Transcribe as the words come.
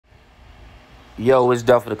Yo, it's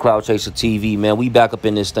Duff for the Cloud Chaser TV, man. We back up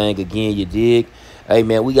in this thing again, you dig? Hey,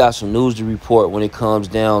 man, we got some news to report when it comes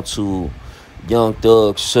down to Young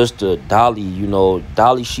Thug's sister, Dolly. You know,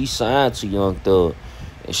 Dolly, she signed to Young Thug.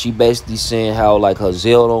 And she basically saying how, like, her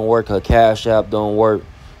Zelle don't work, her Cash App don't work.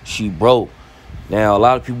 She broke. Now, a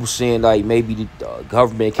lot of people saying, like, maybe the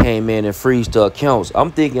government came in and freezed the accounts.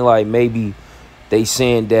 I'm thinking, like, maybe they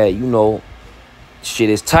saying that, you know, shit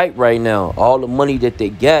is tight right now. All the money that they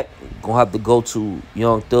got gonna have to go to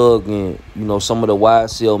Young Thug and, you know, some of the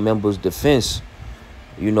YSL members' defense.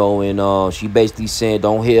 You know, and she basically saying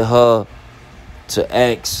don't hit her to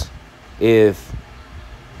ask if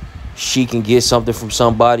she can get something from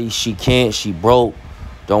somebody. She can't. She broke.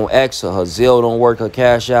 Don't ask her. Her Zelle don't work. Her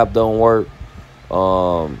Cash App don't work.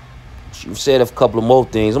 She said a couple of more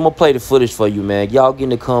things. I'm gonna play the footage for you, man. Y'all get in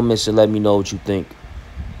the comments and let me know what you think.